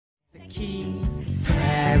key.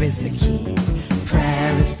 Prayer is the key.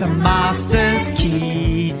 Prayer is the master's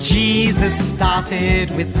key. Jesus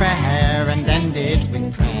started with prayer and ended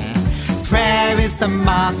with prayer. Prayer is the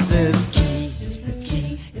master's key. Is the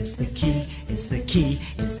key. Is the key. Is the key.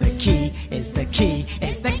 Is the key. Is the key.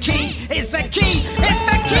 Is the key. Is the key. Is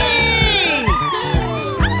the key.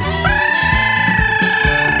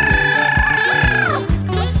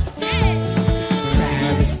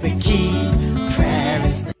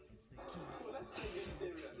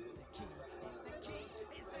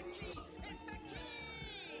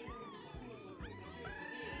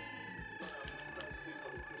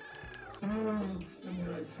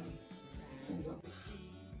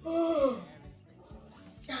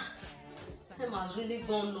 Emma's really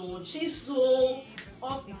gone on. She's so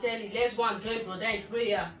off the telly. Let's go and join brother in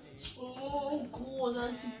prayer. Oh God,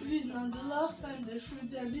 Auntie, please now. The last time they showed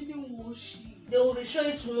it, I didn't watch it. They will show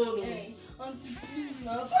it tomorrow. Hey, Auntie, please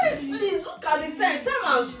now. Please, look at the time. Time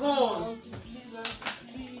has gone. Auntie,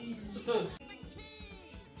 please.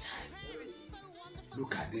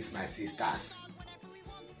 Look at this, my sisters.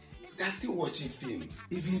 They're still watching film,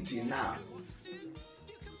 even till now.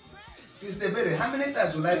 Sister Very, how many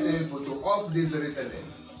times will I tell people to off this very tele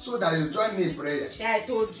so that you join me in prayer? Yeah, I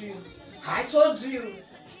told you. I told you.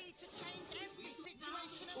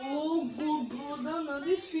 Oh God, brother, now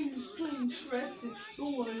this film is too interesting.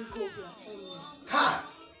 Don't worry, God. Ha!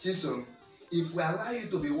 Chisom, if we allow you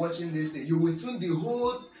to be watching this thing, you will tune the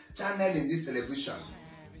whole channel in this television.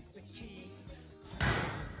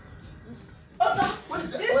 What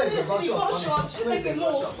is the gunshot?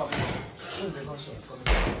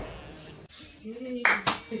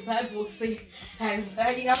 The Bible says,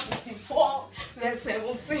 Isaiah 54, verse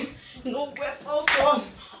 17, no weapon formed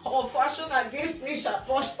or fashion against me shall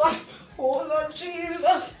prosper. Oh Lord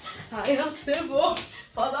Jesus, I am stable.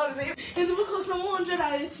 Father, live. In the book of Psalm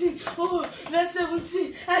 118, verse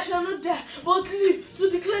 17, I shall not die, but live to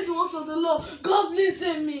declare the words of the Lord. God, please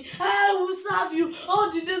save me. I will serve you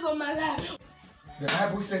all the days of my life. The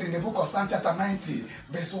Bible said in the book of Psalm chapter 90,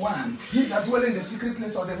 verse 1, he that dwell in the secret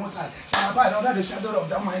place of the Most High shall abide under the shadow of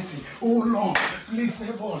the Almighty. Oh Lord, please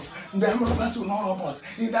save us. Them robbers will not rob us.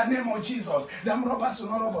 In the name of Jesus. Them robbers will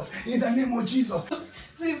not rob us. In the name of Jesus.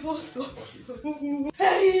 Save us.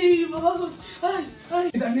 Hey, Baba God.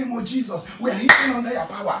 Hey. In the name of Jesus, we are hidden under your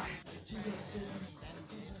power. Jesus save me.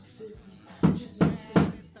 Jesus save me. Jesus save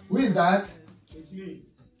me. Who is that? It's me.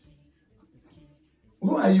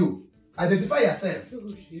 Who are you? Identify yourself.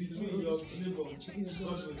 It's me, your neighbor.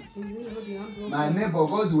 My neighbor,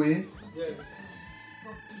 Godwin. Yes.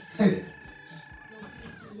 Hey.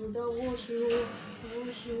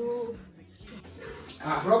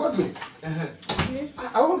 Robert Godwin. I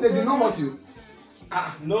hope they did not hurt you.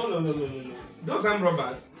 No. Those armed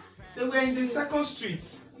robbers, they were in the second street.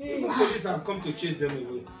 Even police have come to chase them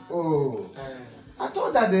away. Oh. I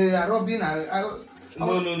thought that they are robbing. No.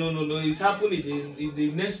 It happened in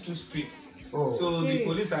the next two streets. Oh. So the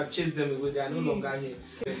police have chased them away. They are no longer here.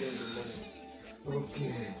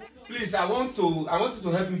 Okay. Please, I want you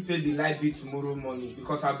to help me pay the light bill tomorrow morning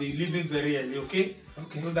because I'll be leaving very early, okay?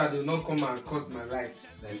 Okay. So that they will not come and cut my lights.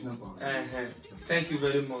 There's no problem. Thank you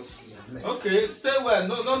very much. Yeah, okay, stay well.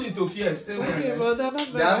 No need to fear. Stay well. Okay, brother.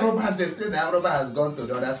 The armed robbers, they say the armed robber has gone to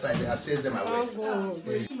the other side. They have chased them away. Oh my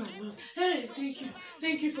God. Hey, thank you.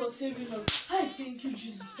 Thank you for saving us. Hey, thank you,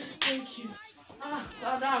 Jesus. Thank you.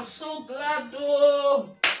 Father, I'm so glad, though.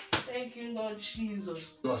 Thank you, Lord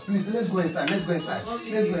Jesus. Please, let's go inside. Let's go inside.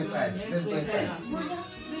 Let's go inside. Brother,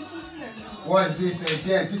 there's something like that. What is it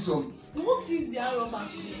again, Chisom? What if they are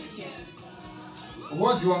robbers today? Yeah.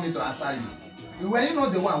 What do you want me to answer you? Were you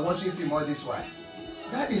not the one watching film all this while?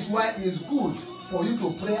 That is why it's good for you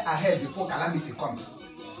to pray ahead before calamity comes.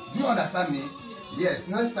 Do you understand me? Yes.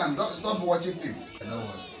 Next time, don't stop watching film. Don't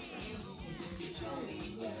worry.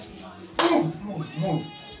 Move.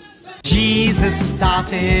 Jesus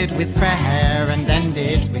started with prayer and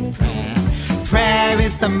ended with prayer. Prayer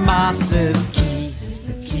is the master's key. Is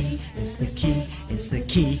the key. Is the key. Is the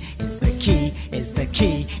key. Is the key. Is the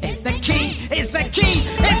key. Is the key. Is the key.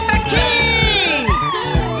 Is the key.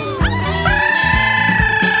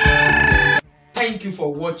 Thank you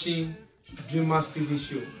for watching Dreamers TV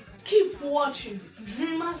show. Keep watching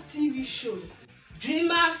Dreamers TV show.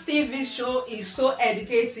 Dreamers TV show is so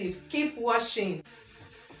educative. Keep watching.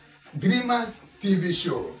 Dreamers TV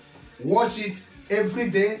show. Watch it every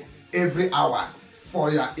day, every hour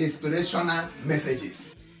for your inspirational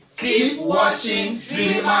messages. Keep watching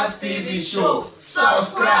Dreamers TV show.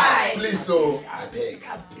 Subscribe. Please, so I beg.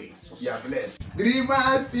 You are blessed.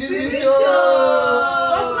 Dreamers TV show.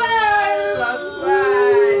 Subscribe.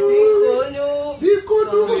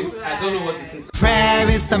 Please, I don't know what this is. Prayer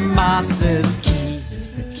is the master's key. Is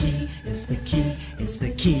the key. Is the key. Is the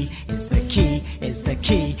key. Is the key. Is the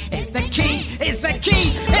key. Is the key. Is the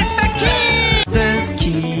key. Is the key. Master's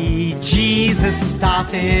key. Jesus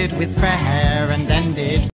started with prayer and ended